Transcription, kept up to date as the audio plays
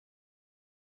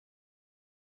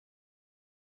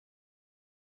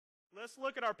Let's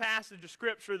look at our passage of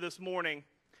Scripture this morning.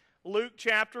 Luke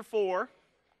chapter 4,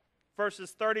 verses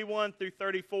 31 through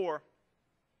 34.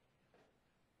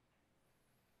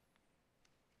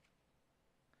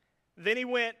 Then he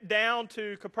went down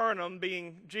to Capernaum,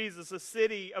 being Jesus, a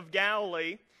city of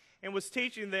Galilee, and was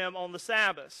teaching them on the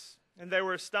Sabbath. And they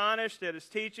were astonished at his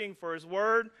teaching, for his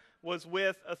word was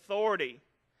with authority.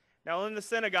 Now in the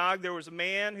synagogue there was a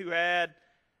man who had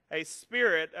a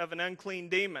spirit of an unclean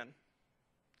demon.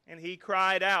 And he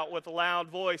cried out with a loud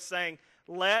voice, saying,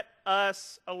 "Let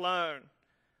us alone.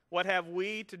 What have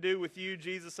we to do with you,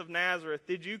 Jesus of Nazareth?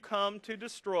 Did you come to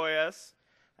destroy us?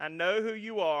 I know who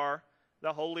you are,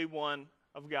 the Holy One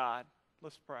of God."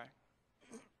 Let's pray.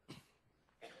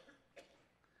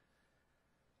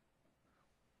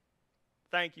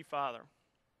 Thank you, Father.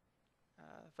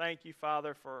 Thank you,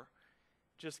 Father, for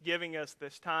just giving us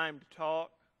this time to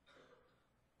talk.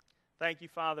 Thank you,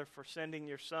 Father, for sending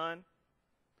your Son.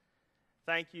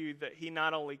 Thank you that he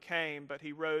not only came, but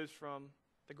he rose from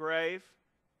the grave.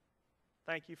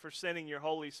 Thank you for sending your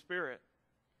Holy Spirit.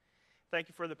 Thank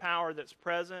you for the power that's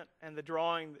present and the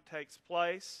drawing that takes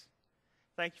place.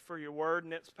 Thank you for your word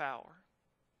and its power.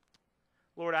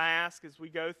 Lord, I ask as we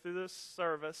go through this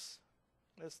service,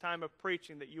 this time of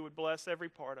preaching, that you would bless every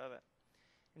part of it.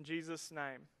 In Jesus'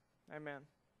 name, amen.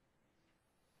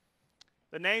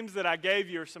 The names that I gave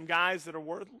you are some guys that are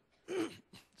worth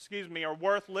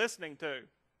listening to.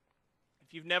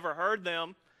 If you've never heard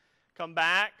them, come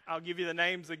back. I'll give you the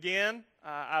names again.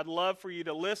 I'd love for you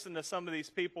to listen to some of these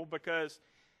people because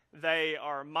they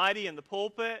are mighty in the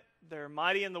pulpit, they're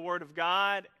mighty in the Word of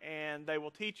God, and they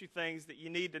will teach you things that you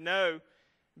need to know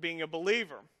being a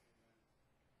believer.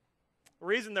 The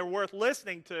reason they're worth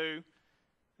listening to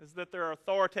is that they're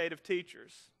authoritative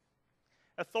teachers.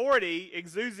 Authority,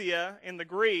 exousia in the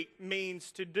Greek,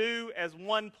 means to do as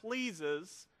one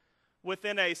pleases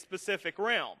within a specific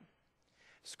realm.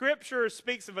 Scripture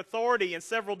speaks of authority in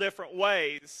several different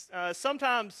ways.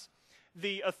 Sometimes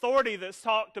the authority that's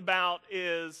talked about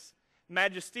is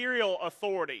magisterial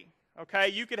authority. Okay,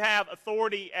 you could have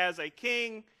authority as a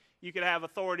king, you could have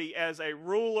authority as a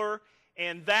ruler,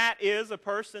 and that is a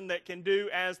person that can do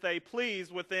as they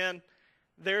please within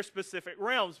their specific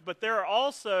realms. But there are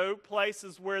also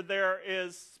places where there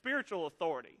is spiritual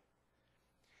authority.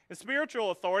 In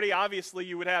spiritual authority, obviously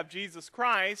you would have Jesus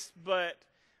Christ, but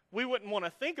we wouldn't want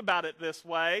to think about it this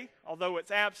way, although it's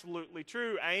absolutely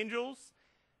true. Angels,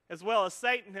 as well as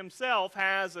Satan himself,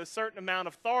 has a certain amount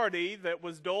of authority that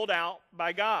was doled out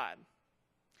by God.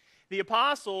 The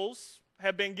apostles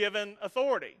have been given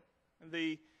authority.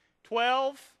 The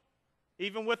 12,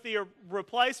 even with the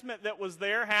replacement that was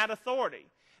there, had authority.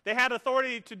 They had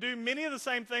authority to do many of the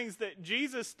same things that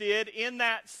Jesus did in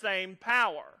that same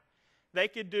power. They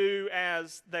could do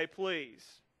as they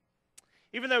please.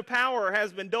 Even though power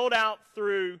has been doled out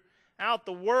throughout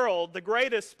the world, the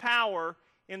greatest power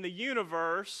in the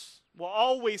universe will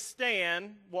always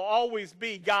stand, will always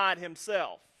be God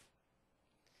himself.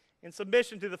 In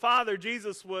submission to the Father,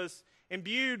 Jesus was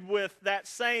imbued with that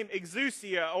same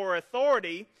exousia or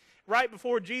authority. Right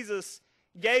before Jesus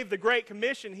gave the Great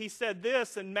Commission, he said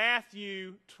this in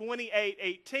Matthew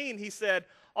 28:18. He said,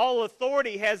 "All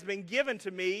authority has been given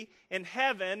to me in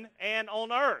heaven and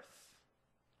on earth."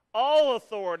 All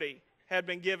authority had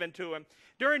been given to him.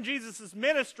 During Jesus'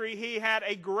 ministry, he had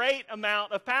a great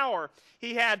amount of power.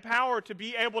 He had power to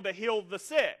be able to heal the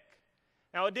sick.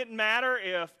 Now, it didn't matter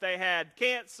if they had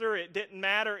cancer. It didn't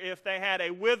matter if they had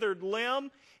a withered limb.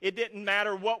 It didn't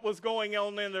matter what was going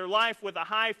on in their life with a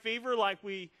high fever, like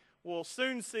we will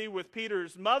soon see with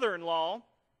Peter's mother-in-law,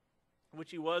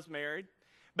 which he was married.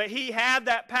 But he had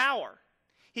that power.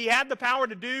 He had the power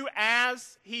to do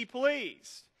as he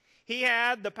pleased. He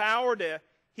had the power to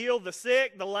heal the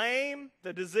sick, the lame,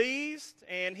 the diseased,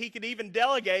 and he could even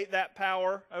delegate that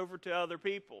power over to other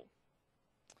people.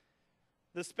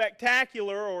 The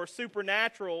spectacular or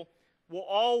supernatural will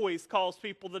always cause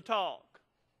people to talk.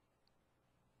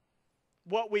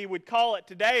 What we would call it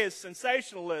today is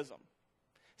sensationalism.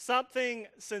 Something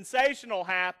sensational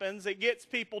happens, it gets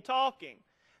people talking.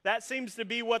 That seems to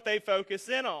be what they focus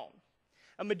in on.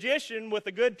 A magician with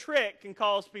a good trick can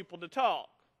cause people to talk.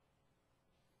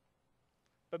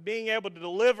 But being able to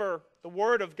deliver the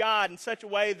Word of God in such a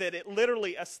way that it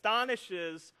literally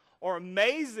astonishes or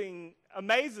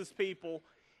amazes people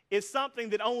is something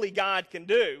that only God can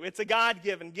do. It's a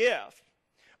God-given gift.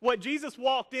 What Jesus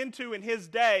walked into in his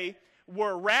day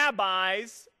were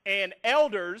rabbis and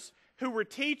elders who were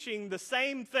teaching the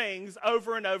same things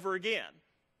over and over again.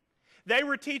 They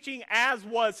were teaching as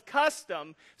was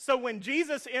custom. So when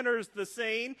Jesus enters the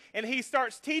scene and he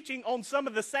starts teaching on some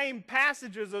of the same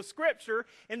passages of Scripture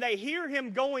and they hear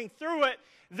him going through it,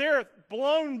 they're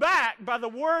blown back by the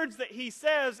words that he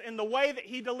says and the way that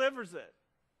he delivers it.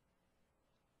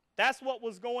 That's what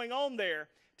was going on there.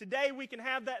 Today we can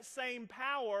have that same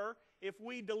power if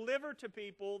we deliver to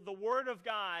people the Word of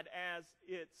God as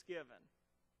it's given.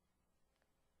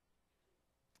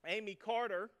 Amy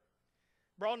Carter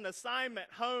brought an assignment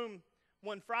home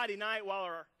one Friday night while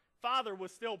her father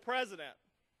was still president.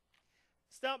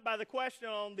 Stumped by the question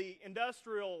on the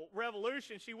Industrial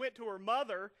Revolution, she went to her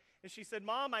mother and she said,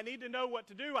 "Mom, I need to know what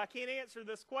to do. I can't answer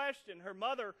this question." Her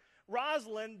mother,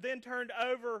 Rosalind, then turned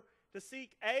over to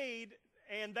seek aid,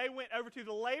 and they went over to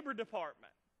the Labor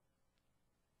Department.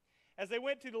 As they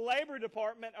went to the Labor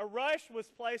Department, a rush was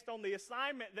placed on the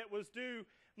assignment that was due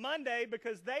Monday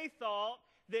because they thought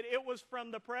that it was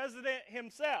from the president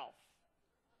himself.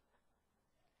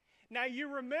 Now, you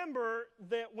remember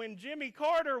that when Jimmy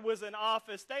Carter was in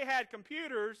office, they had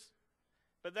computers,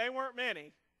 but they weren't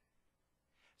many.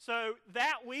 So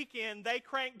that weekend, they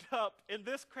cranked up, and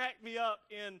this cracked me up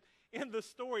in the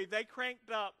story, they cranked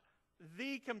up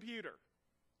the computer.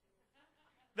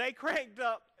 They cranked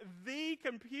up the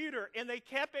computer, and they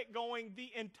kept it going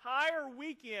the entire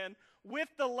weekend with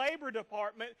the Labor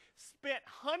Department, spent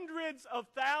hundreds of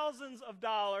thousands of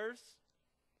dollars,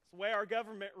 that's the way our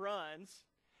government runs,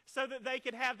 so that they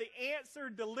could have the answer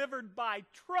delivered by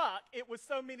truck. It was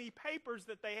so many papers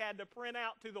that they had to print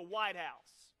out to the White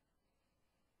House.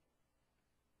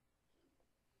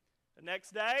 The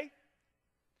next day,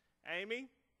 Amy,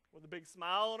 with a big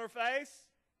smile on her face,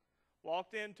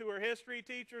 walked into her history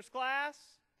teacher's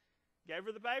class, gave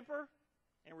her the paper,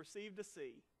 and received a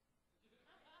C.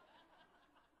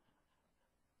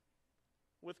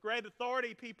 With great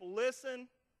authority, people listen,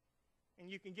 and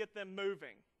you can get them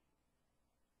moving.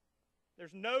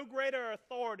 There's no greater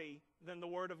authority than the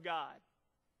Word of God.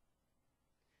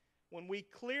 When we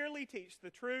clearly teach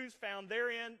the truths found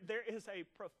therein, there is a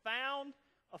profound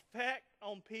effect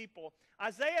on people.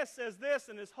 Isaiah says this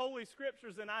in his holy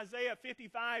scriptures in Isaiah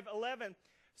 55:11,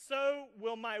 "So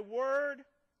will my word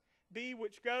be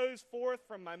which goes forth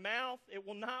from my mouth. It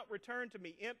will not return to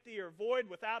me empty or void,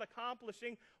 without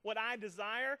accomplishing what I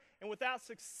desire and without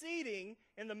succeeding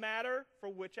in the matter for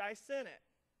which I sent it."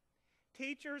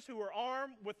 Teachers who are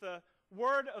armed with the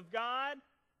Word of God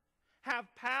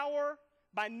have power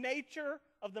by nature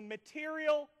of the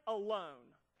material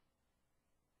alone.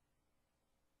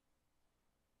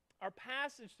 Our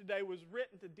passage today was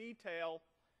written to detail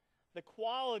the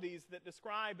qualities that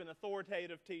describe an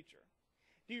authoritative teacher.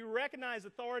 Do you recognize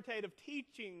authoritative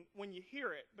teaching when you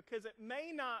hear it? Because it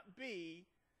may not be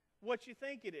what you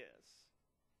think it is,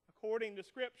 according to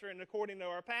Scripture and according to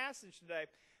our passage today.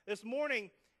 This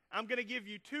morning, I'm going to give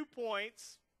you 2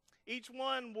 points. Each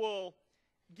one will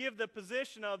give the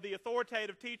position of the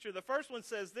authoritative teacher. The first one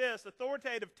says this: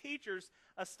 authoritative teachers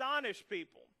astonish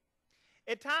people.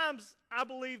 At times, I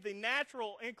believe the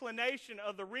natural inclination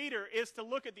of the reader is to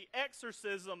look at the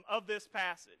exorcism of this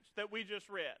passage that we just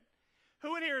read.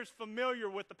 Who in here is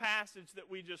familiar with the passage that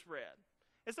we just read?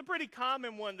 It's a pretty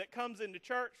common one that comes into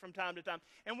church from time to time.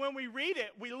 And when we read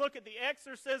it, we look at the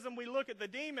exorcism, we look at the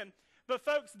demon. But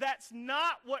folks, that's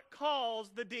not what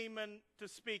caused the demon to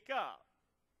speak up.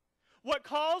 What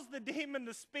caused the demon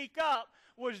to speak up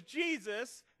was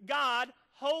Jesus, God,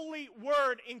 Holy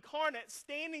Word incarnate,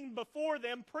 standing before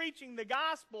them, preaching the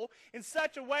gospel in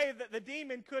such a way that the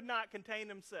demon could not contain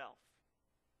himself.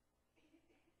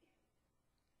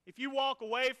 If you walk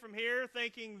away from here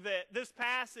thinking that this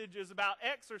passage is about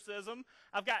exorcism,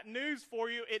 I've got news for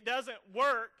you. It doesn't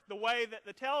work the way that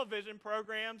the television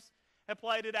programs have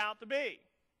played it out to be.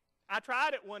 I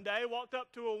tried it one day, walked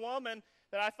up to a woman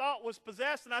that I thought was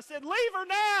possessed, and I said, "Leave her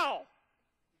now!"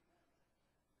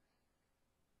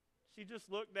 She just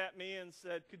looked at me and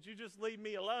said, "Could you just leave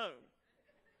me alone?"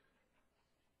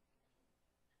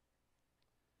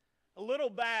 A little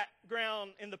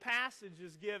background in the passage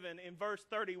is given in verse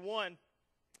 31.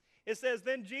 It says,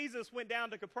 "Then Jesus went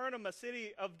down to Capernaum, a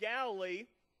city of Galilee,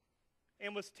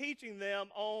 and was teaching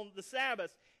them on the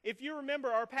Sabbath." If you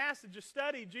remember our passage of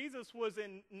study, Jesus was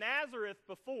in Nazareth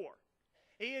before.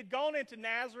 He had gone into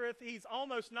Nazareth. He's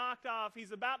almost knocked off.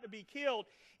 He's about to be killed.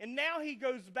 And now he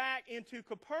goes back into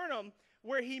Capernaum,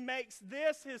 where he makes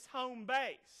this his home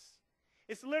base.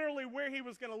 It's literally where he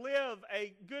was going to live a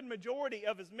good majority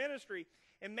of his ministry.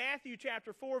 In Matthew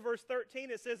chapter 4, verse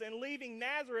 13, it says, "And leaving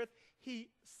Nazareth,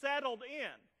 he settled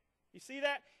in." You see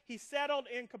that? He settled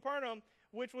in Capernaum,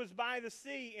 which was by the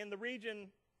sea in the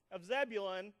region of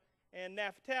Zebulun and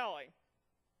Naphtali.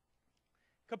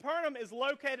 Capernaum is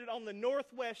located on the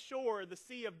northwest shore of the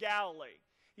Sea of Galilee.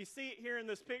 You see it here in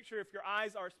this picture if your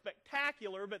eyes are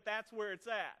spectacular, but that's where it's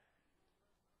at.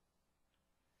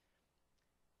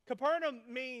 Capernaum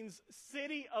means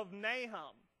city of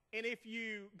Nahum. And if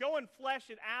you go and flesh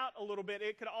it out a little bit,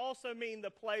 it could also mean the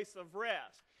place of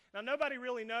rest. Now, nobody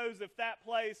really knows if that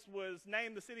place was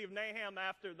named the city of Nahum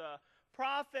after the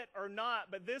prophet or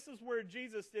not, but this is where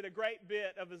Jesus did a great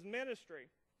bit of his ministry.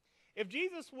 If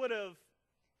Jesus would have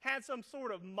had some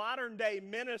sort of modern-day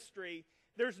ministry,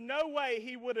 there's no way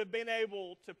he would have been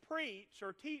able to preach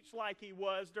or teach like he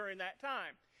was during that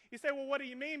time. You say, well, what do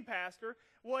you mean, Pastor?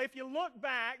 Well, if you look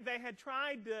back, they had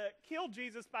tried to kill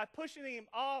Jesus by pushing him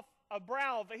off a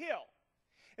brow of a hill.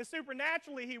 And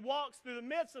supernaturally, he walks through the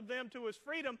midst of them to his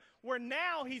freedom, where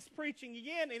now he's preaching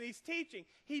again and he's teaching.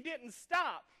 He didn't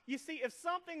stop. You see, if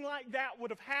something like that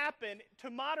would have happened to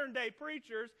modern-day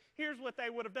preachers, here's what they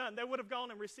would have done. They would have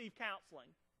gone and received counseling.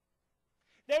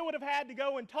 They would have had to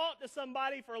go and talk to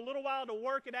somebody for a little while to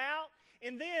work it out,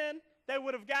 and then they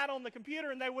would have got on the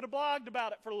computer and they would have blogged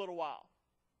about it for a little while.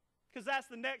 Because that's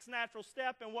the next natural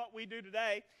step in what we do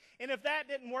today. And if that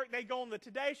didn't work, they go on the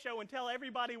Today Show and tell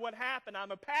everybody what happened.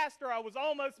 I'm a pastor. I was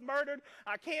almost murdered.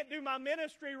 I can't do my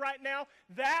ministry right now.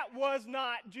 That was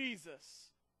not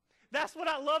Jesus. That's what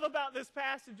I love about this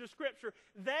passage of Scripture.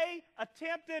 They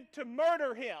attempted to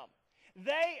murder him.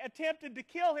 They attempted to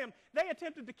kill him. They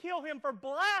attempted to kill him for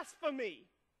blasphemy.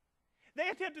 They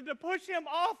attempted to push him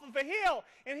off of a hill.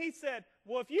 And he said,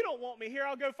 well, if you don't want me here,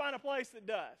 I'll go find a place that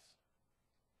does.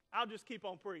 I'll just keep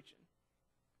on preaching.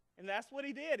 And that's what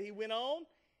he did. He went on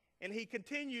and he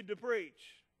continued to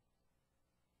preach.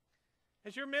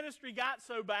 Has your ministry got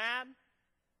so bad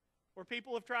where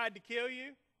people have tried to kill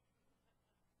you?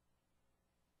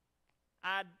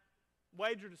 I'd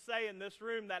wager to say in this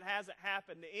room that hasn't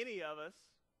happened to any of us.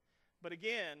 But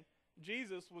again,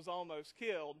 Jesus was almost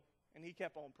killed and he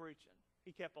kept on preaching.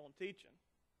 He kept on teaching.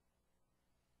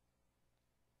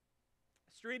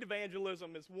 Street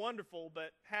evangelism is wonderful,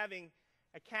 but having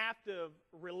a captive,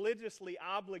 religiously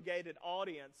obligated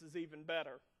audience is even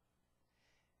better.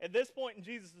 At this point in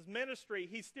Jesus' ministry,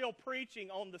 he's still preaching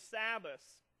on the Sabbath.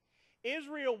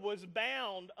 Israel was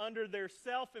bound under their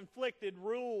self-inflicted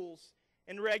rules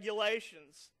and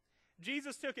regulations.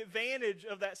 Jesus took advantage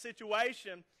of that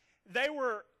situation. They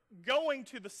were going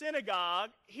to the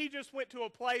synagogue. He just went to a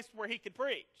place where he could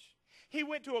preach. He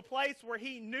went to a place where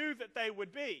he knew that they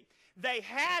would be. They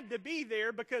had to be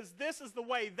there because this is the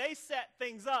way they set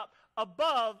things up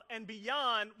above and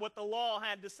beyond what the law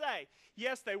had to say.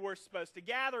 Yes, they were supposed to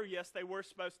gather. Yes, they were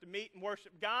supposed to meet and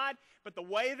worship God. But the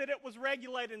way that it was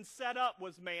regulated and set up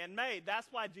was man-made. That's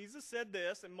why Jesus said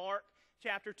this in Mark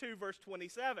chapter 2, verse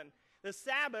 27. The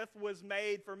Sabbath was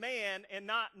made for man and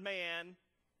not man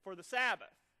for the Sabbath.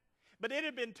 But it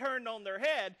had been turned on their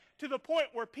head to the point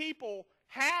where people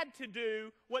had to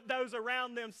do what those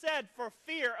around them said for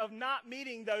fear of not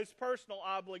meeting those personal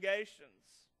obligations.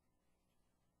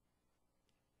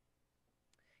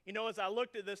 You know, as I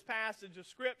looked at this passage of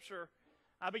Scripture,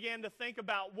 I began to think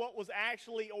about what was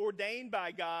actually ordained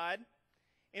by God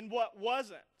and what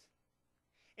wasn't.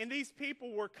 And these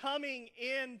people were coming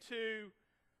into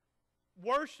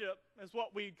worship, is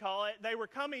what we'd call it. They were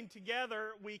coming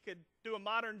together. We could do a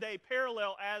modern day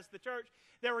parallel as the church.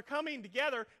 They were coming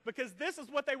together because this is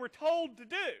what they were told to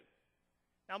do.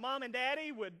 Now, Mom and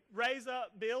Daddy would raise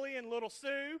up Billy and little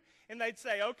Sue, and they'd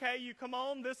say, okay, you come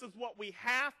on, this is what we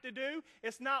have to do.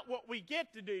 It's not what we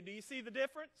get to do. Do you see the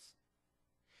difference?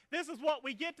 This is what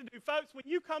we get to do. Folks, when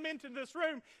you come into this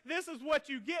room, this is what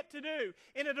you get to do.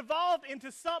 And it evolved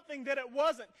into something that it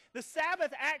wasn't. The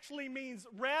Sabbath actually means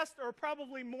rest, or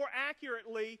probably more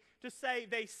accurately to say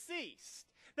they ceased.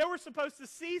 They were supposed to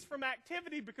cease from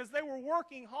activity because they were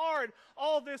working hard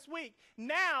all this week.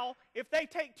 Now, if they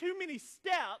take too many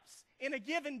steps in a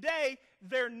given day,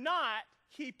 they're not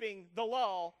keeping the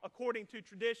law according to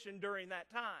tradition during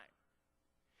that time.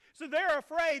 So they're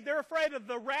afraid. They're afraid of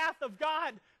the wrath of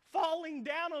God falling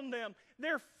down on them.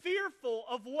 They're fearful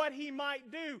of what he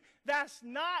might do. That's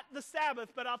not the Sabbath,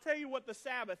 but I'll tell you what the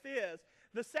Sabbath is.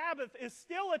 The Sabbath is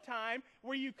still a time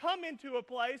where you come into a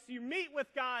place, you meet with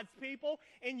God's people,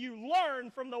 and you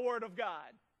learn from the Word of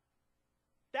God.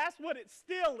 That's what it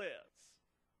still is.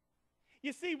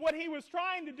 You see, what he was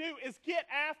trying to do is get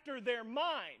after their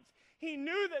minds. He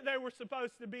knew that they were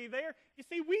supposed to be there. You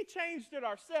see, we changed it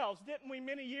ourselves, didn't we,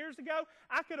 many years ago?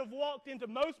 I could have walked into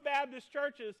most Baptist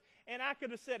churches and I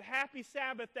could have said, Happy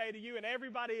Sabbath Day to you, and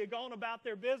everybody had gone about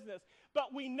their business.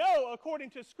 But we know,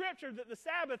 according to Scripture, that the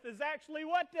Sabbath is actually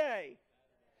what day?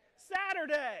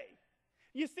 Saturday.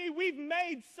 You see, we've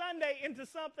made Sunday into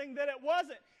something that it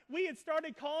wasn't. We had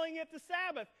started calling it the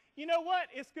Sabbath. You know what?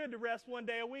 It's good to rest one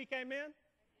day a week, amen?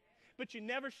 But you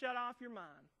never shut off your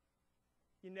mind.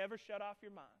 You never shut off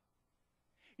your mind.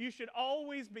 You should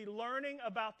always be learning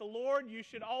about the Lord. You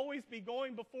should always be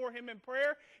going before Him in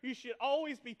prayer. You should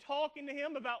always be talking to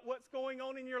Him about what's going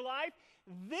on in your life.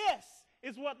 This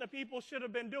is what the people should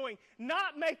have been doing,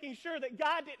 not making sure that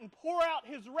God didn't pour out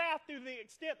His wrath to the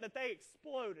extent that they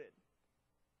exploded.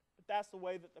 But that's the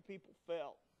way that the people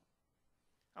felt.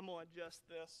 I'm going to adjust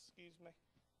this, excuse me.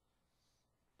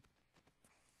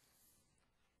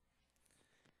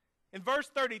 In verse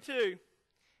 32,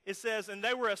 it says, "And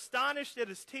they were astonished at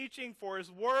His teaching, for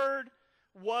His word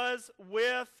was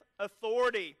with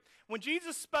authority." When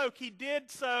Jesus spoke, He did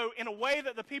so in a way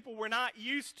that the people were not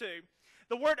used to.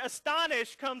 The word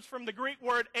astonish comes from the Greek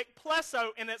word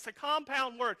ekplesso, and it's a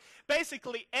compound word.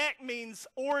 Basically, ek means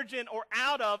origin or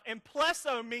out of, and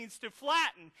plesso means to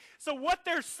flatten. So what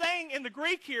they're saying in the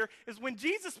Greek here is when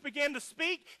Jesus began to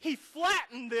speak, He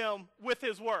flattened them with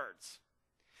His words.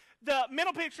 The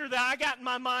mental picture that I got in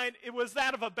my mind, it was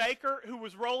that of a baker who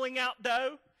was rolling out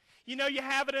dough. You know, you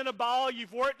have it in a ball,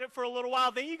 you've worked it for a little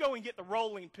while, then you go and get the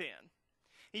rolling pin.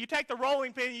 And you take the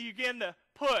rolling pin and you begin to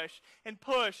push and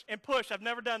push and push. I've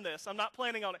never done this. I'm not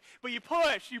planning on it. But you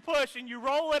push, and you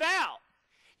roll it out.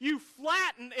 You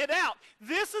flatten it out.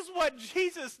 This is what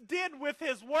Jesus did with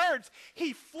His words.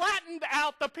 He flattened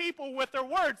out the people with their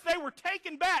words. They were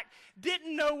taken back,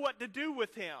 didn't know what to do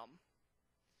with Him.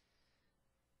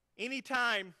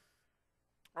 Anytime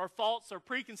our thoughts or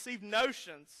preconceived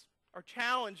notions are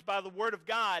challenged by the Word of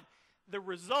God, the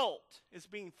result is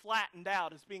being flattened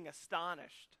out, is being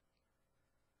astonished.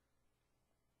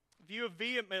 If you have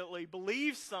vehemently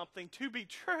believed something to be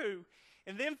true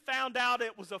and then found out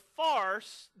it was a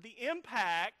farce, the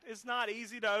impact is not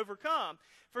easy to overcome.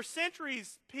 For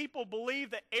centuries, people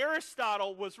believed that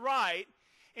Aristotle was right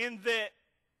and that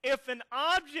if an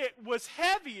object was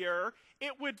heavier,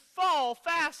 it would fall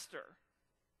faster.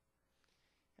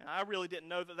 And I really didn't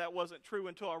know that that wasn't true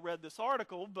until I read this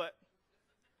article, but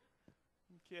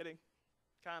I'm kidding,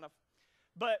 kind of.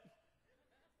 But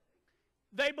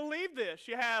they believe this.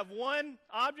 You have one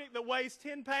object that weighs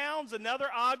 10 pounds, another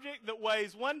object that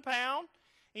weighs 1 pound,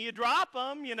 and you drop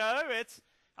them, you know, it's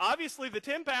obviously the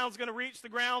 10 pounds is going to reach the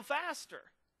ground faster.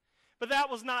 But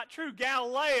that was not true.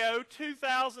 Galileo,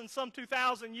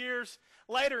 2,000 years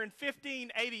later in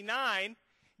 1589,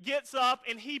 gets up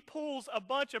and he pulls a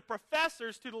bunch of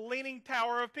professors to the Leaning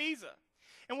Tower of Pisa.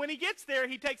 And when he gets there,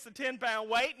 he takes a 10-pound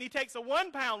weight and he takes a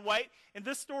 1-pound weight. And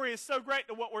this story is so great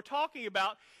to what we're talking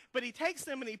about. But he takes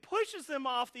them and he pushes them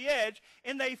off the edge,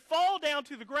 and they fall down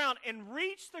to the ground and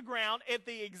reach the ground at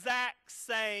the exact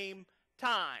same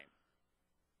time.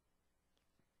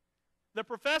 The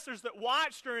professors that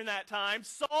watched during that time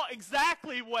saw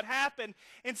exactly what happened,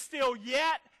 and still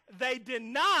yet they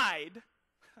denied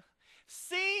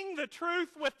seeing the truth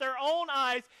with their own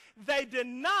eyes. They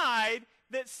denied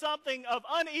that something of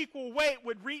unequal weight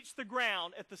would reach the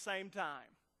ground at the same time.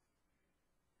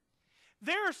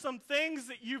 There are some things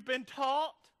that you've been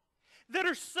taught that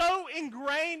are so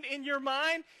ingrained in your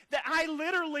mind that I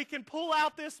literally can pull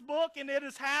out this book, and it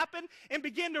has happened, and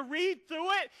begin to read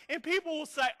through it, and people will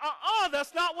say,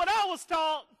 that's not what I was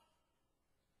taught.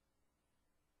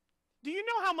 Do you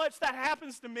know how much that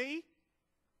happens to me?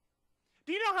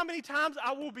 Do you know how many times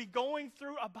I will be going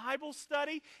through a Bible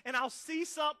study and I'll see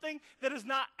something that is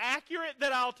not accurate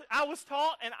that I was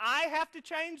taught, and I have to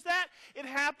change that? It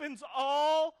happens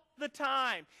all the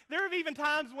time. There have even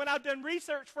times when I've done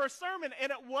research for a sermon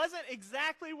and it wasn't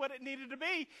exactly what it needed to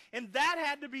be, and that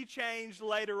had to be changed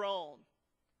later on.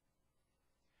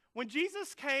 When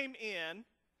Jesus came in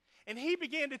and He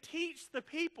began to teach the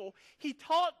people, He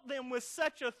taught them with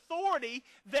such authority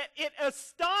that it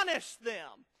astonished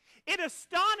them. It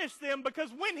astonished them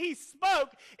because when He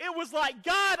spoke, it was like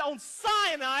God on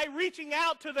Sinai reaching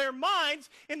out to their minds,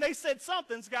 and they said,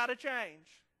 something's got to change,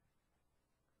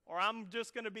 or I'm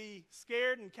just going to be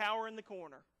scared and cower in the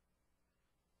corner.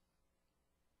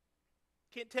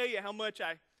 Can't tell you how much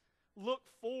I look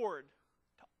forward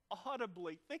to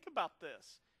audibly, think about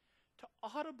this, to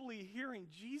audibly hearing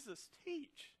Jesus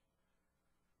teach.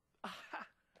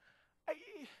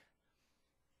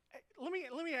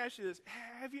 Let me ask you this.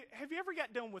 Have you ever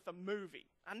got done with a movie?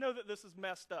 I know that this is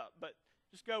messed up, but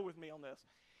just go with me on this.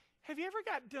 Have you ever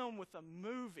got done with a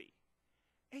movie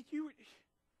and you're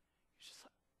just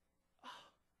like,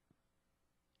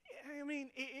 I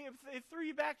mean, it threw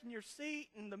you back in your seat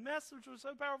and the message was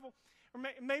so powerful? Or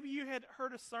maybe you had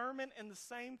heard a sermon and the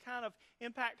same kind of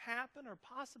impact happened, or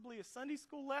possibly a Sunday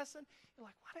school lesson. You're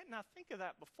like, why didn't I think of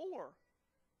that before?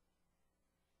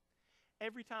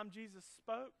 every time Jesus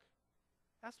spoke,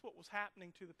 that's what was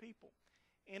happening to the people.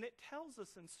 And it tells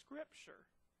us in Scripture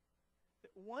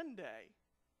that one day,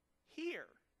 here,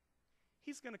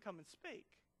 he's going to come and speak.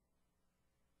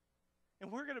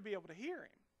 And we're going to be able to hear him.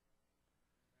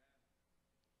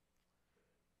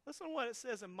 Listen to what it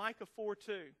says in Micah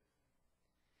 4:2.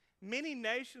 Many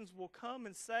nations will come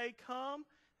and say, come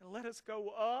and let us go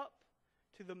up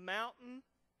to the mountain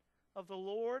of the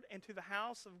Lord and to the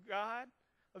house of God,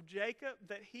 of Jacob,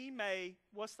 that he may,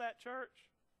 what's that,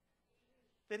 church?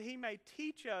 That he may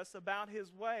teach us about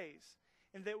his ways,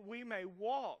 and that we may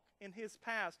walk in his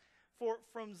paths. For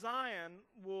from Zion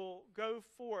will go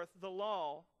forth the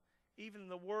law, even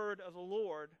the word of the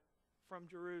Lord from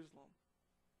Jerusalem.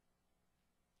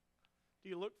 Do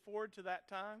you look forward to that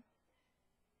time?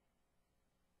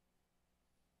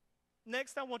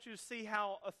 Next, I want you to see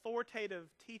how authoritative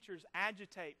teachers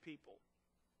agitate people.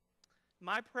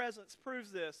 My presence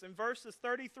proves this. In verses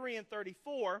 33 and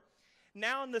 34,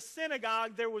 now in the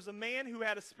synagogue there was a man who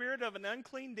had a spirit of an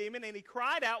unclean demon, and he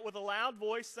cried out with a loud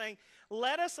voice, saying,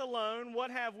 let us alone.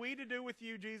 What have we to do with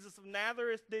you, Jesus of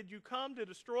Nazareth? Did you come to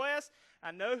destroy us?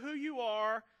 I know who you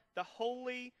are, the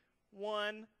Holy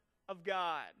One of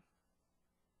God.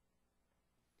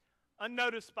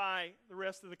 Unnoticed by the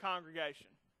rest of the congregation,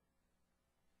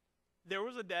 there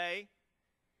was a day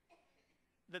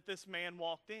that this man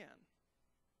walked in.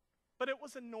 But it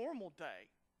was a normal day.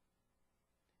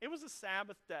 It was a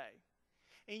Sabbath day.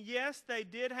 And yes, they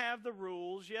did have the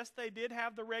rules. Yes, they did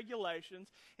have the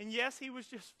regulations. And yes, he was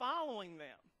just following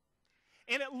them.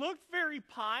 And it looked very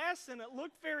pious and it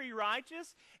looked very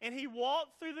righteous. And he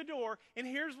walked through the door, and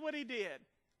here's what he did.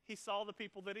 He saw the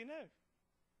people that he knew.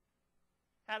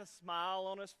 Had a smile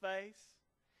on his face.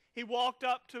 He walked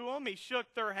up to them. He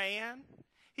shook their hand.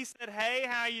 He said, hey,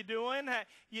 how you doing?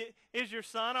 Is your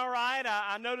son all right?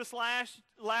 I noticed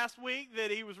last week that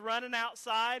he was running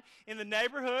outside in the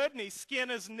neighborhood and he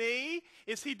skinned his knee.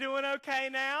 Is he doing okay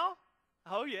now?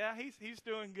 Oh, yeah, he's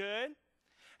doing good.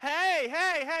 Hey,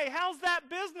 how's that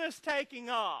business taking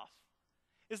off?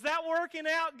 Is that working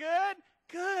out good?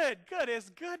 Good. It's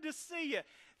good to see you.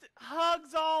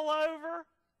 Hugs all over.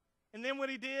 And then what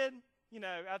he did,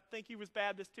 I think he was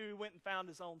Baptist too. He went and found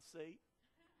his own seat.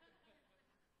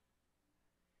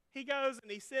 He goes and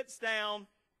he sits down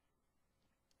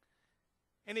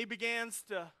and he begins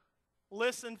to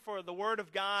listen for the Word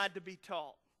of God to be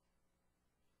taught.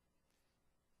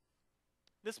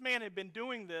 This man had been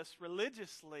doing this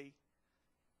religiously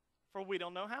for we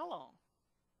don't know how long.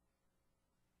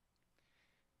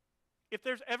 If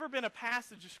there's ever been a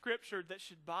passage of Scripture that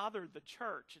should bother the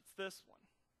church, it's this one.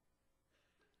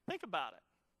 Think about it.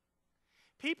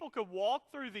 People could walk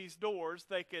through these doors,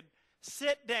 they could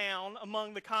sit down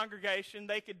among the congregation,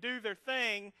 they could do their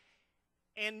thing,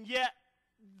 and yet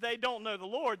they don't know the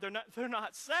Lord. They're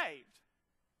not saved.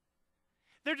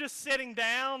 They're just sitting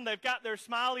down, they've got their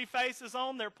smiley faces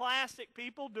on, they're plastic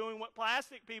people doing what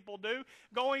plastic people do,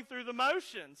 going through the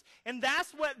motions. And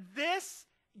that's what this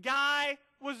guy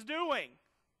was doing.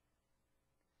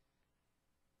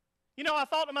 I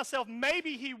thought to myself,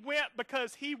 maybe he went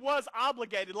because he was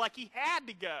obligated, like he had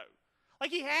to go.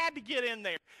 Like he had to get in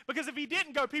there. Because if he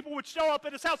didn't go, people would show up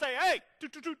at his house and say, hey,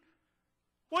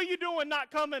 what are you doing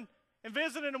not coming and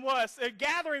visiting with us,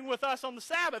 gathering with us on the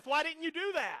Sabbath? Why didn't you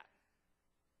do that?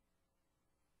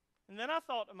 And then I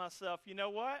thought to myself, you know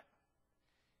what?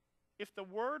 If the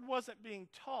Word wasn't being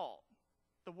taught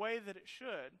the way that it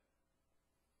should,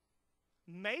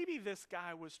 maybe this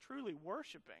guy was truly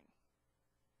worshiping.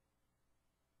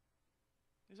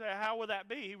 You say, how would that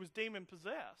be? He was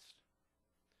demon-possessed.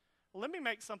 Well, let me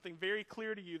make something very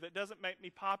clear to you that doesn't make me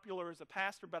popular as a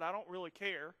pastor, but I don't really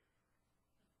care.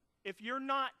 If you're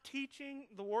not teaching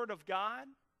the Word of God,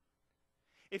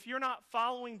 if you're not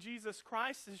following Jesus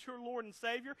Christ as your Lord and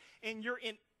Savior, and you're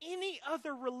in any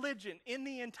other religion in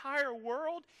the entire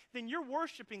world, then you're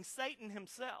worshiping Satan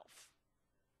himself.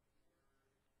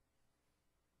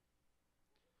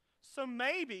 So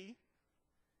maybe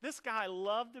this guy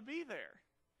loved to be there.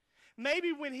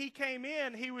 Maybe when he came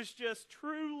in, he was just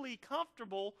truly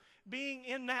comfortable being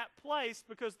in that place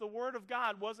because the Word of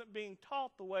God wasn't being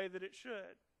taught the way that it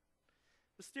should.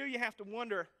 But still, you have to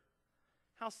wonder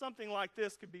how something like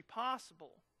this could be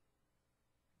possible.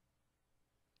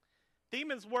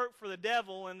 Demons work for the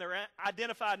devil, and they're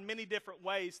identified in many different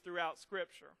ways throughout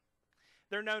Scripture.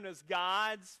 They're known as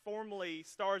gods, formerly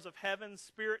stars of heaven,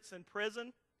 spirits in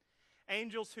prison,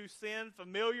 angels who sin,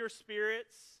 familiar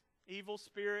spirits, evil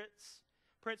spirits,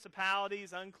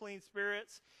 principalities, unclean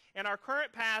spirits. And our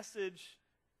current passage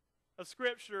of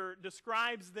Scripture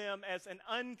describes them as an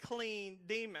unclean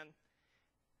demon.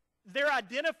 they're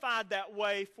identified that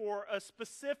way for a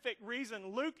specific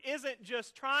reason. Luke isn't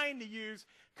just trying to use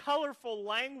colorful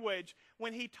language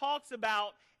when he talks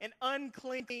about an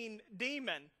unclean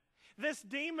demon. This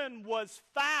demon was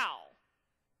foul.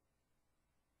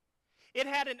 It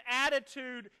had an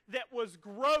attitude that was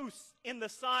gross in the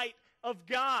sight of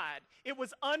God. It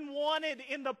was unwanted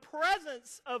in the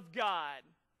presence of God.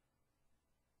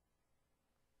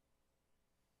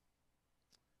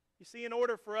 You see, in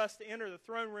order for us to enter the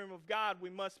throne room of God, we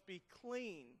must be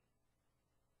clean,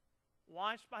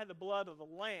 washed by the blood of the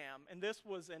Lamb. And this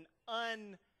was an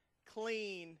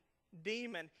unclean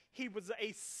demon. He was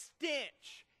a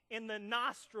stench in the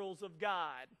nostrils of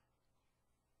God.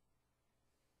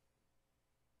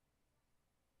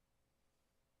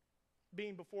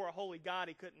 Being before a holy God,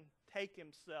 he couldn't take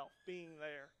himself being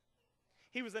there.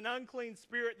 He was an unclean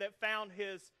spirit that found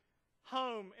his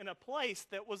home in a place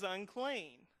that was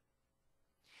unclean.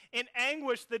 In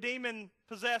anguish, the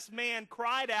demon-possessed man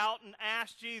cried out and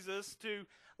asked Jesus to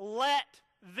let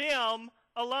them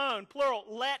alone. Plural,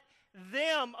 let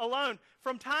them alone.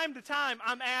 From time to time,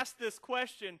 I'm asked this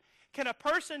question: can a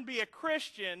person be a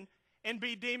Christian and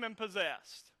be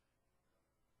demon-possessed?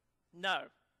 No.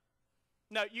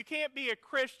 No, you can't be a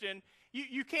Christian.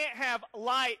 You can't have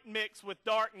light mixed with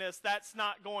darkness. That's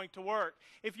not going to work.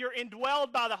 If you're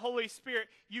indwelled by the Holy Spirit,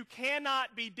 you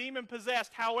cannot be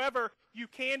demon-possessed. However, you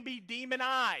can be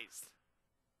demonized.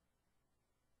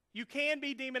 You can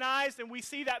be demonized, and we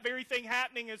see that very thing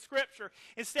happening in Scripture.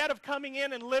 Instead of coming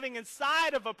in and living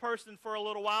inside of a person for a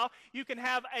little while, you can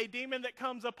have a demon that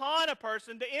comes upon a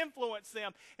person to influence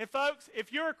them. And folks,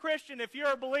 if you're a Christian, if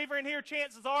you're a believer in here,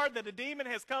 chances are that a demon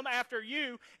has come after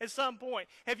you at some point.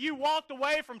 Have you walked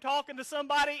away from talking to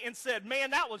somebody and said,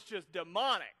 man, that was just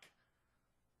demonic?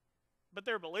 But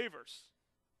they're believers.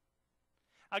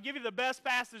 I'll give you the best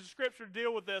passage of Scripture to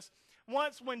deal with this.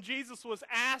 Once when Jesus was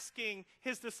asking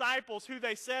his disciples who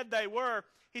they said they were,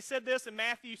 he said this in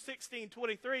Matthew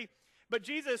 16:23. But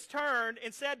Jesus turned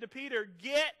and said to Peter,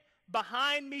 "Get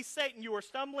behind me, Satan. You are a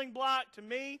stumbling block to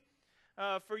me,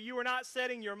 for you are not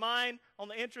setting your mind on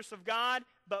the interests of God,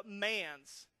 but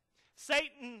man's."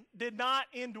 Satan did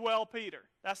not indwell Peter.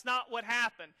 That's not what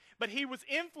happened. But he was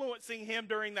influencing him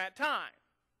during that time.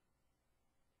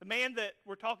 The man that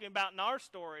we're talking about in our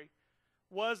story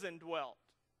was indwelt.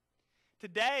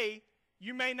 Today,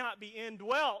 you may not be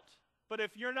indwelt, but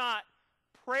if you're not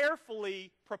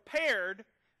prayerfully prepared,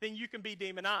 then you can be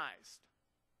demonized.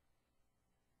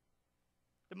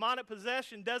 Demonic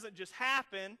possession doesn't just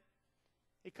happen,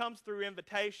 it comes through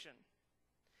invitation.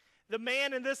 The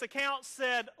man in this account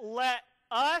said, let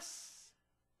us,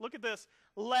 look at this,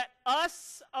 let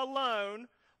us alone.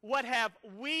 What have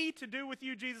we to do with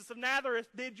you, Jesus of Nazareth?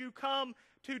 Did you come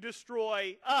to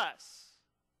destroy us?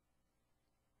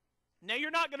 Now,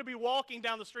 you're not going to be walking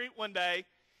down the street one day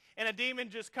and a demon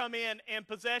just come in and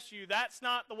possess you. That's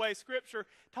not the way Scripture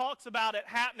talks about it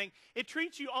happening. It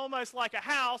treats you almost like a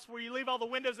house where you leave all the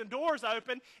windows and doors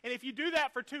open, and if you do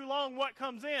that for too long, what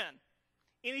comes in?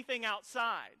 Anything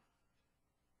outside.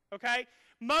 Okay?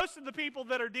 Most of the people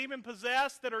that are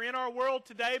demon-possessed that are in our world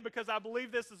today, because I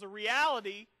believe this is a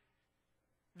reality,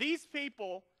 these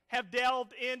people have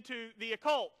delved into the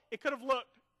occult. It could have looked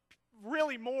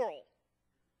really moral.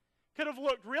 Could have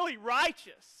looked really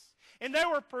righteous. And they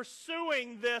were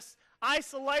pursuing this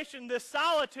isolation, this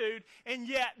solitude, and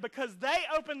yet because they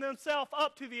opened themselves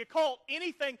up to the occult,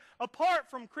 anything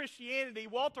apart from Christianity,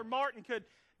 Walter Martin could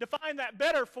define that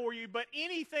better for you, but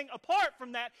anything apart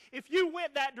from that, if you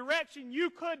went that direction, you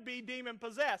could be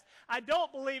demon-possessed. I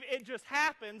don't believe it just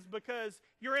happens because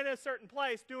you're in a certain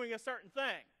place doing a certain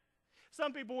thing.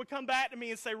 Some people would come back to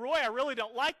me and say, Roy, I really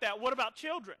don't like that. What about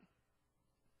children?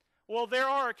 Well, there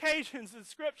are occasions in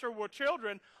Scripture where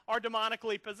children are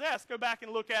demonically possessed. Go back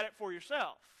and look at it for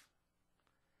yourself.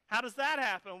 How does that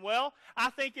happen? Well, I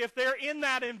think if they're in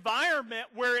that environment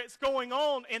where it's going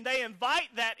on and they invite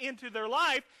that into their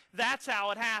life, that's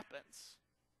how it happens.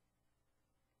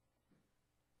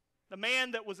 The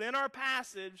man that was in our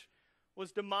passage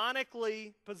was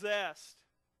demonically possessed.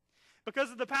 Because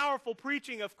of the powerful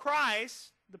preaching of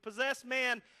Christ, the possessed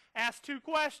man asked two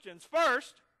questions.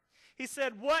 First, he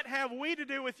said, what have we to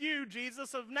do with you,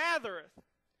 Jesus of Nazareth?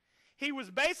 He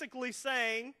was basically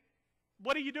saying,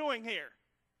 what are you doing here?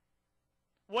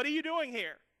 What are you doing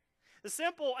here? The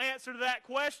simple answer to that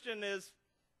question is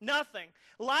nothing.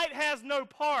 Light has no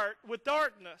part with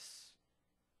darkness.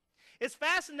 It's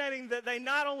fascinating that they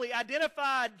not only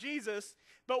identified Jesus,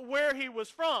 but where he was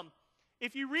from.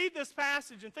 If you read this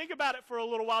passage and think about it for a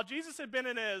little while, Jesus had been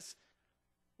in his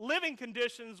living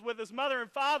conditions with his mother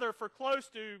and father for close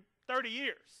to 30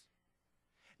 years.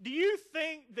 Do you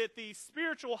think that the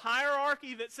spiritual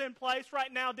hierarchy that's in place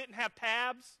right now didn't have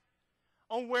tabs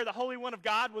on where the Holy One of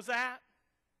God was at?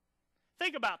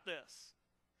 Think about this.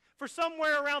 For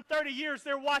somewhere around 30 years,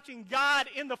 they're watching God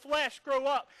in the flesh grow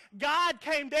up. God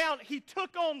came down. He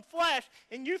took on flesh.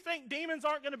 And you think demons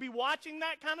aren't going to be watching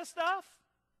that kind of stuff?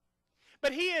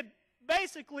 But he had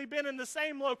basically been in the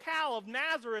same locale of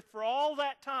Nazareth for all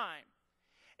that time.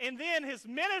 And then his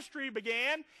ministry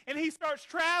began, and he starts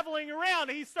traveling around.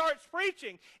 He starts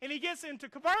preaching, and he gets into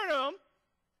Capernaum.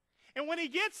 And when he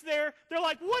gets there, they're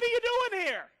like, "What are you doing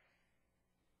here?"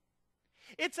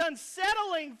 It's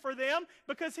unsettling for them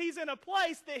because he's in a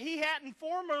place that he hadn't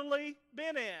formerly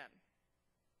been in.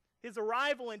 His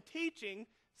arrival and teaching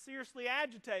seriously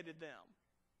agitated them.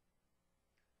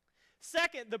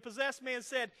 Second, the possessed man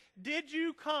said, "Did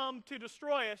you come to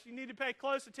destroy us?" You need to pay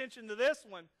close attention to this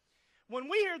one. When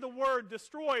we hear the word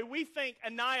destroy, we think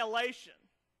annihilation,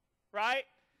 right?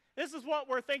 This is what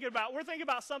we're thinking about. We're thinking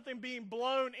about something being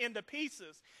blown into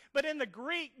pieces. But in the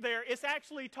Greek there, it's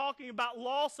actually talking about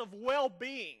loss of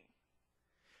well-being.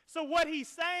 So what he's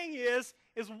saying is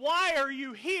why are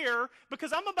you here?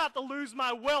 Because I'm about to lose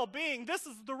my well-being. This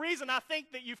is the reason I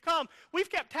think that you've come. We've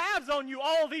kept tabs on you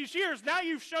all these years. Now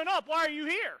you've shown up. Why are you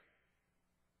here?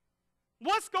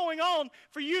 What's going on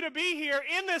for you to be here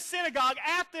in this synagogue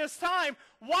at this time?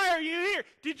 Why are you here?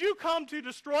 Did you come to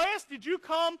destroy us? Did you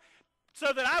come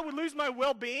so that I would lose my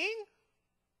well-being?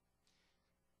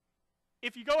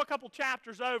 If you go a couple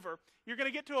chapters over, you're going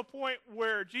to get to a point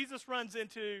where Jesus runs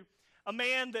into a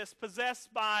man that's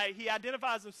possessed by, he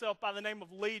identifies himself by the name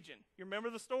of Legion. You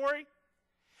remember the story?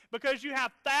 Because you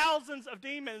have thousands of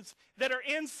demons that are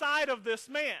inside of this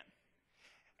man.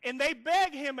 And they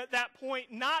beg him at that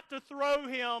point not to throw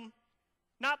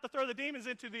the demons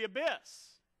into the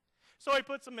abyss. So he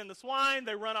puts them in the swine,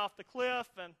 they run off the cliff,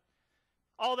 and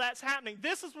all that's happening.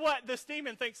 This is what this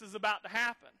demon thinks is about to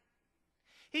happen.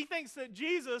 He thinks that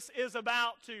Jesus is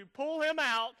about to pull him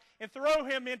out and throw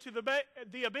him into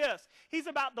the abyss. He's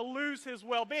about to lose his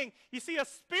well-being. You see, a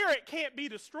spirit can't be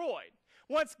destroyed.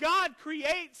 Once God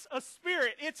creates a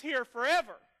spirit, it's here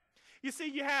forever. You see,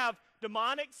 you have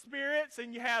demonic spirits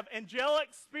and you have angelic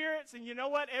spirits, and you know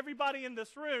what? Everybody in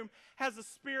this room has a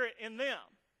spirit in them.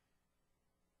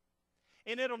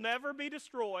 And it'll never be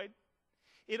destroyed.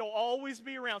 It'll always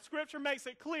be around. Scripture makes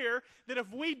it clear that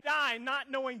if we die not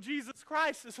knowing Jesus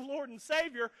Christ as Lord and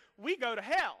Savior, we go to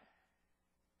hell.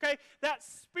 Okay? That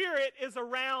spirit is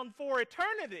around for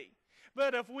eternity.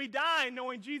 But if we die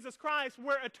knowing Jesus Christ,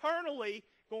 we're eternally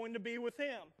going to be with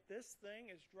Him. This thing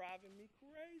is driving me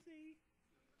crazy.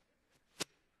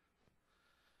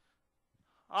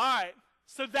 All right,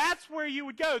 so that's where you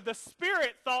would go. The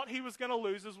spirit thought he was going to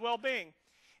lose his well-being.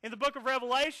 In the book of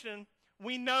Revelation,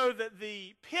 we know that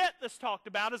the pit that's talked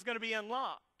about is going to be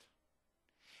unlocked.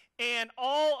 And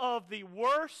all of the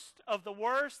worst,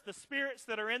 the spirits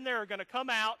that are in there are going to come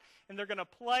out, and they're going to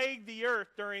plague the earth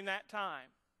during that time.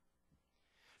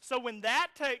 So when that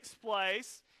takes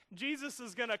place, Jesus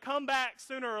is going to come back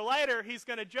sooner or later. He's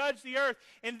going to judge the earth,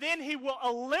 and then he will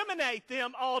eliminate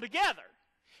them altogether.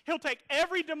 He'll take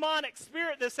every demonic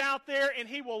spirit that's out there and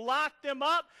he will lock them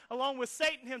up along with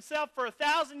Satan himself. For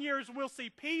 1,000 years we'll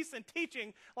see peace and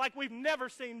teaching like we've never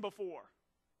seen before.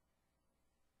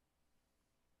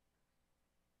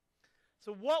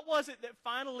 So what was it that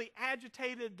finally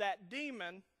agitated that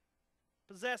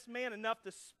demon-possessed man enough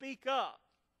to speak up?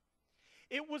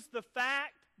 It was the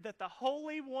fact that the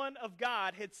Holy One of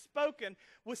God had spoken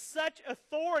with such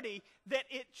authority that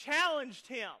it challenged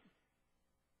him.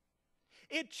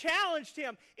 It challenged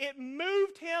him. It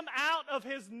moved him out of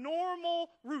his normal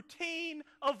routine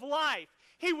of life.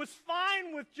 He was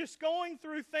fine with just going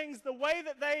through things the way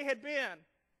that they had been.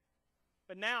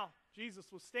 But now,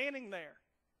 Jesus was standing there.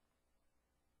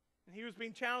 And he was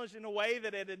being challenged in a way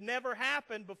that it had never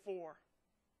happened before.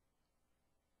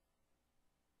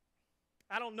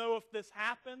 I don't know if this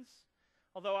happens,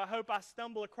 although I hope I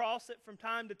stumble across it from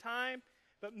time to time.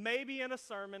 But maybe in a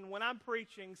sermon, when I'm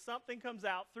preaching, something comes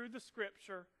out through the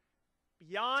Scripture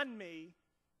beyond me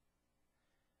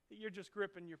that you're just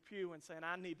gripping your pew and saying,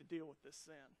 I need to deal with this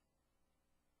sin.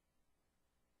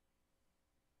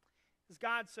 Is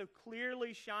God so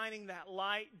clearly shining that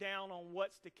light down on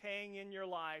what's decaying in your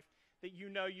life that you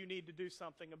know you need to do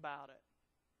something about it?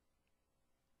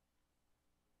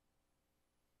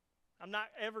 I'm not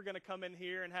ever going to come in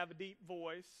here and have a deep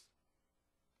voice.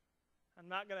 I'm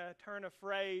not going to turn a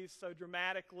phrase so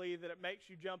dramatically that it makes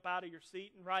you jump out of your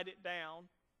seat and write it down.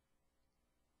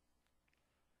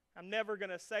 I'm never going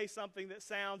to say something that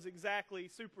sounds exactly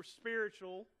super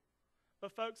spiritual.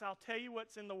 But folks, I'll tell you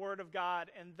what's in the Word of God,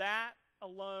 and that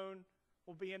alone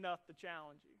will be enough to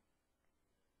challenge you.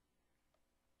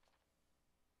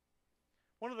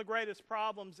 One of the greatest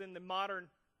problems in the modern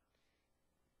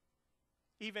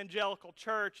evangelical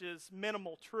church is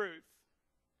minimal truth.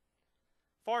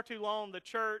 Far too long, the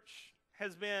church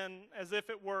has been as if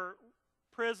it were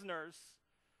prisoners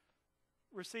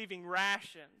receiving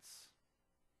rations.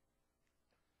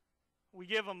 We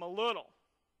give them a little.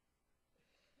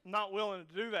 I'm not willing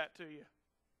to do that to you.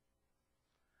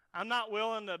 I'm not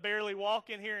willing to barely walk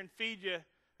in here and feed you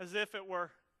as if it were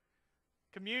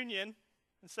communion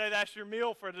and say that's your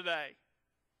meal for today.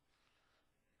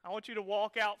 I want you to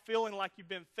walk out feeling like you've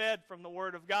been fed from the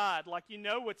Word of God, like you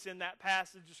know what's in that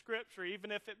passage of Scripture,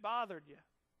 even if it bothered you.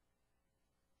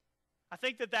 I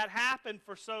think that happened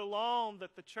for so long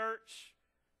that the church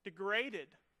degraded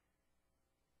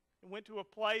and went to a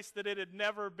place that it had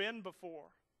never been before.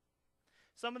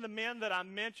 Some of the men that I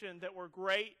mentioned that were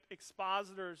great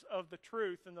expositors of the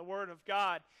truth and the Word of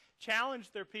God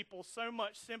challenged their people so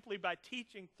much simply by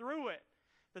teaching through it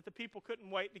that the people couldn't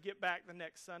wait to get back the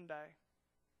next Sunday.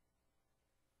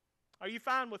 Are you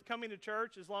fine with coming to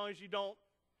church as long as you don't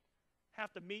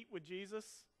have to meet with Jesus?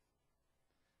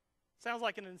 Sounds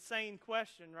like an insane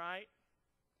question, right?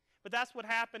 But that's what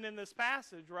happened in this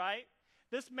passage, right?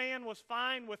 This man was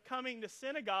fine with coming to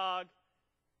synagogue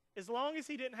as long as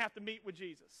he didn't have to meet with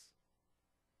Jesus.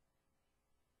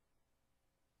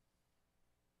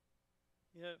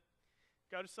 You know,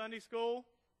 go to Sunday school,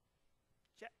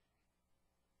 check.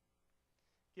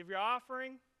 Give your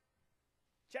offering,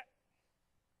 check.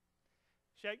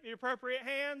 Shake the appropriate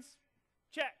hands,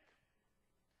 check.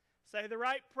 Say the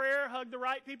right prayer, hug the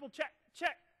right people, check,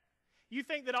 check. You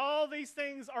think that all these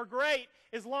things are great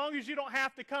as long as you don't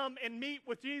have to come and meet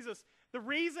with Jesus. The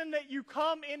reason that you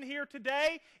come in here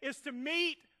today is to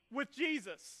meet with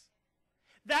Jesus.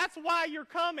 That's why you're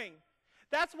coming.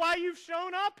 That's why you've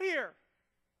shown up here.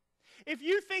 If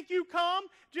you think you come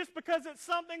just because it's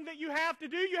something that you have to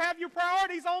do, you have your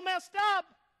priorities all messed up.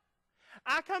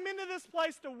 I come into this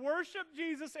place to worship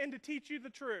Jesus and to teach you the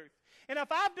truth. And if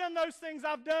I've done those things,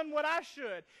 I've done what I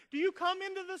should. Do you come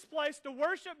into this place to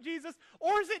worship Jesus,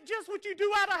 or is it just what you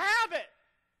do out of habit?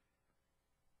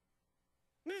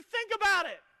 Think about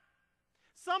it.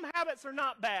 Some habits are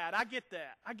not bad. I get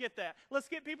that. I get that. Let's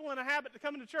get people in a habit to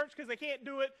come into church because they can't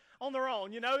do it on their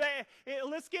own. You know,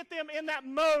 let's get them in that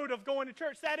mode of going to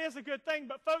church. That is a good thing.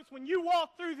 But folks, when you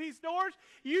walk through these doors,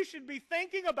 you should be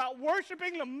thinking about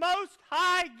worshiping the Most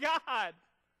High God.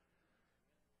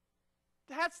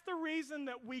 That's the reason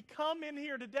that we come in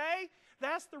here today.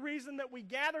 That's the reason that we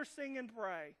gather, sing, and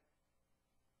pray.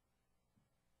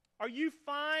 Are you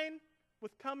fine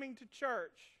with coming to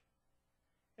church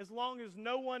as long as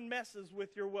no one messes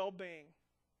with your well-being?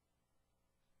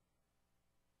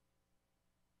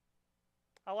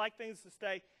 I like things to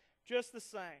stay just the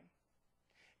same.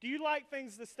 Do you like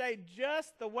things to stay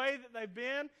just the way that they've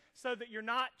been so that you're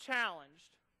not challenged?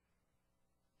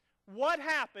 What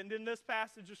happened in this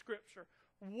passage of Scripture?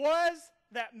 Was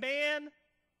that man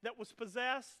that was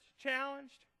possessed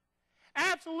challenged?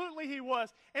 Absolutely he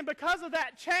was. And because of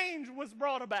that, change was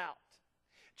brought about.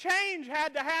 Change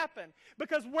had to happen.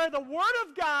 Because where the Word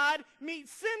of God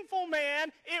meets sinful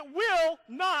man, it will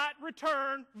not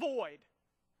return void.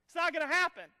 It's not going to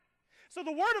happen. So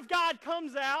the Word of God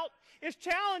comes out, is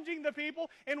challenging the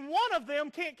people, and one of them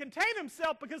can't contain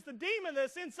himself because the demon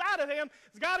that's inside of him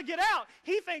has got to get out.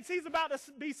 He thinks he's about to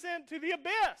be sent to the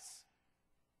abyss.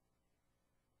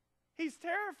 He's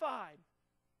terrified.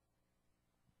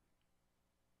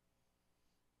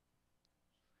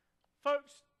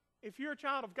 Folks, if you're a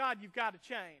child of God, you've got to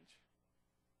change.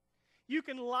 You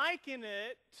can liken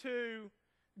it to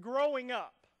growing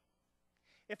up.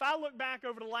 If I look back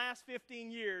over the last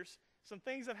 15 years, some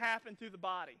things have happened through the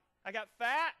body. I got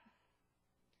fat,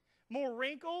 more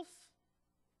wrinkles.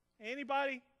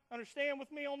 Anybody understand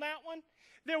with me on that one?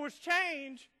 There was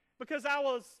change because I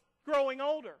was growing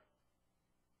older.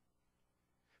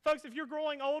 Folks, if you're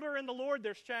growing older in the Lord,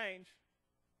 there's change.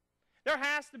 There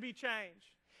has to be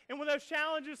change. And when those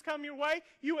challenges come your way,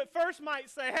 you at first might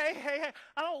say, hey,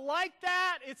 I don't like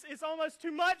that. It's almost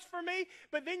too much for me.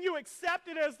 But then you accept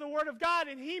it as the Word of God,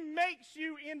 and He makes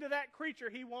you into that creature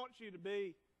He wants you to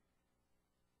be.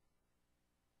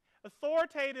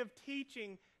 Authoritative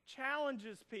teaching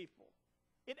challenges people.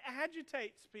 It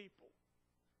agitates people.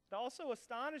 It also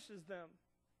astonishes them.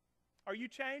 Are you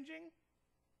changing?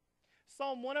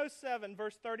 Psalm 107,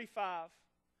 verse 35.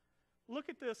 Look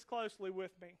at this closely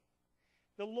with me.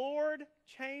 The Lord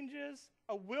changes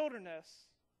a wilderness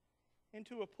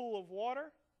into a pool of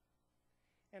water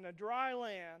and a dry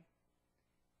land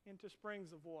into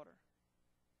springs of water.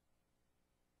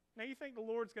 Now you think the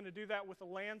Lord's going to do that with the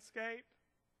landscape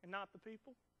and not the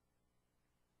people?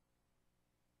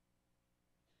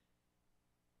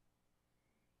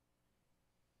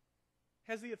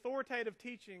 Has the authoritative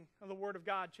teaching of the Word of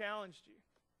God challenged you?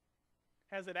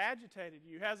 Has it agitated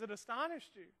you? Has it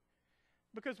astonished you?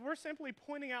 Because we're simply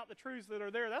pointing out the truths that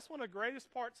are there. That's one of the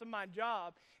greatest parts of my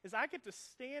job, is I get to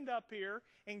stand up here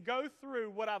and go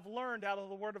through what I've learned out of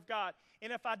the Word of God.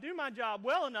 And if I do my job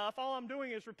well enough, all I'm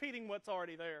doing is repeating what's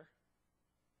already there.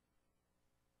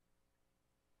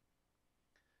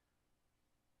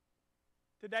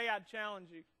 Today I'd challenge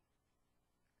you.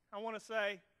 I want to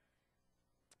say,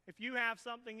 if you have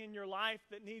something in your life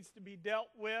that needs to be dealt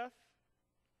with,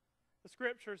 the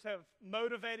Scriptures have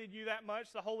motivated you that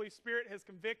much, the Holy Spirit has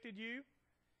convicted you,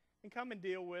 and come and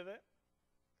deal with it.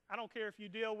 I don't care if you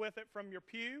deal with it from your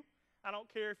pew. I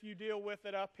don't care if you deal with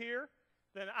it up here.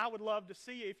 Then I would love to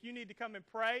see you. If you need to come and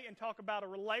pray and talk about a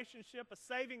relationship, a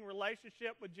saving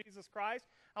relationship with Jesus Christ,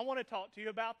 I want to talk to you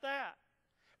about that.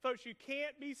 Folks, you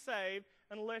can't be saved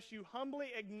unless you humbly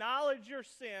acknowledge your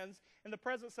sins in the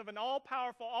presence of an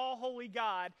all-powerful, all-holy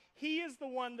God. He is the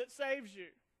one that saves you.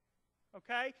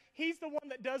 Okay? He's the one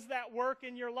that does that work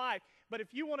in your life. But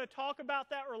if you want to talk about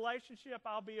that relationship,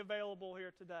 I'll be available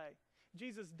here today.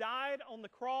 Jesus died on the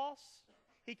cross.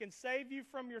 He can save you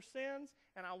from your sins,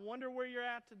 and I wonder where you're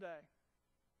at today.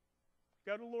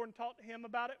 Go to the Lord and talk to Him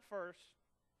about it first,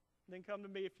 then come to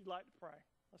me if you'd like to pray.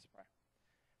 Let's pray.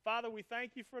 Father, we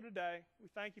thank you for today. We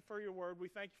thank you for your word. We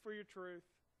thank you for your truth.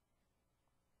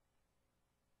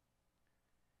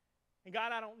 And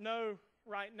God, I don't know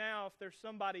right now if there's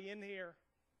somebody in here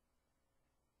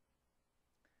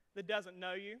that doesn't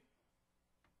know you.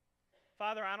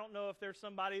 Father, I don't know if there's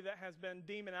somebody that has been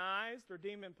demonized or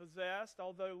demon-possessed,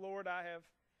 although, Lord, I have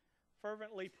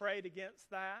fervently prayed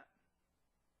against that.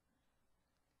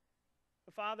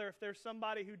 But Father, if there's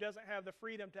somebody who doesn't have the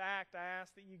freedom to act, I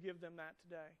ask that you give them that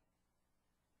today.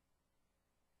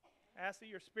 I ask that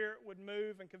your Spirit would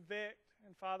move and convict,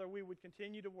 and Father, we would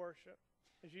continue to worship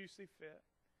as you see fit.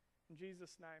 In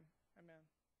Jesus' name,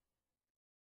 amen.